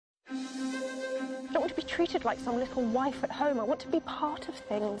I don't want to be treated like some little wife at home. I want to be part of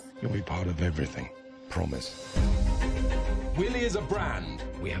things. You'll be part of everything. Promise. Willie is a brand.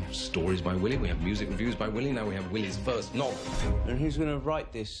 We have stories by Willie, we have music reviews by Willie, now we have Willie's first novel. And who's going to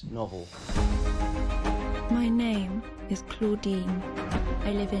write this novel? My name is Claudine.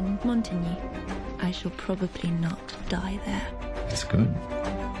 I live in Montigny. I shall probably not die there. That's good.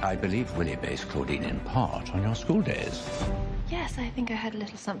 I believe Willie based Claudine in part on your school days. Yes, I think I had a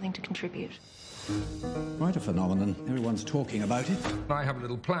little something to contribute. Quite a phenomenon. Everyone's talking about it. I have a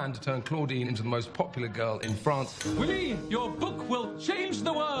little plan to turn Claudine into the most popular girl in France. Willie, your book will change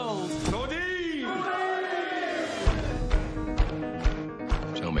the world! Claudine!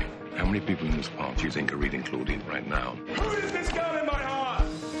 Tell me, how many people in this park do you think are reading Claudine right now? Who is this girl in my heart?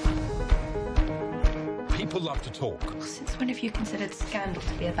 People love to talk. Since when have you considered scandal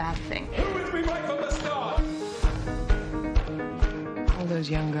to be a bad thing? Who is me right from the start? All those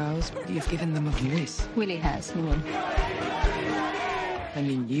young girls, you've given them a voice. Willie has, you mean? I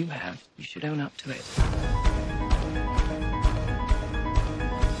mean, you have. You should own up to it.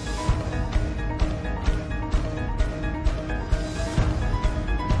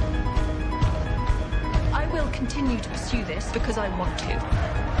 I will continue to pursue this because I want to.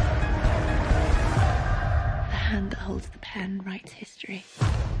 The hand that holds the pen writes history.